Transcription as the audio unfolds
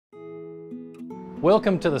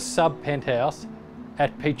Welcome to the sub-penthouse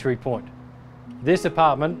at Petrie Point. This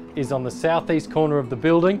apartment is on the southeast corner of the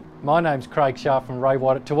building. My name's Craig Sharp from Ray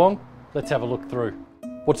White at Toowong. Let's have a look through.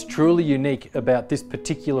 What's truly unique about this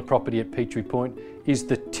particular property at Petrie Point is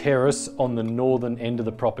the terrace on the northern end of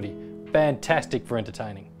the property. Fantastic for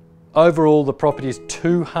entertaining. Overall, the property is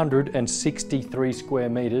 263 square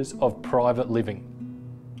metres of private living.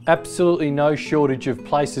 Absolutely no shortage of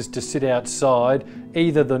places to sit outside,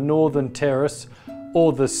 either the northern terrace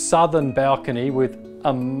or the southern balcony with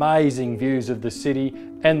amazing views of the city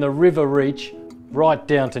and the river reach right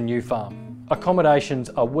down to New Farm. Accommodations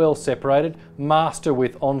are well separated, master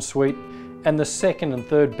with ensuite, and the second and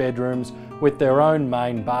third bedrooms with their own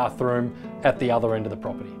main bathroom at the other end of the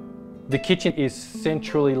property. The kitchen is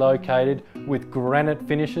centrally located with granite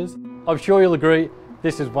finishes. I'm sure you'll agree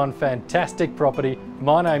this is one fantastic property.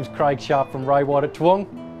 My name's Craig Sharp from Ray White at Toowong.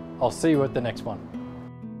 I'll see you at the next one.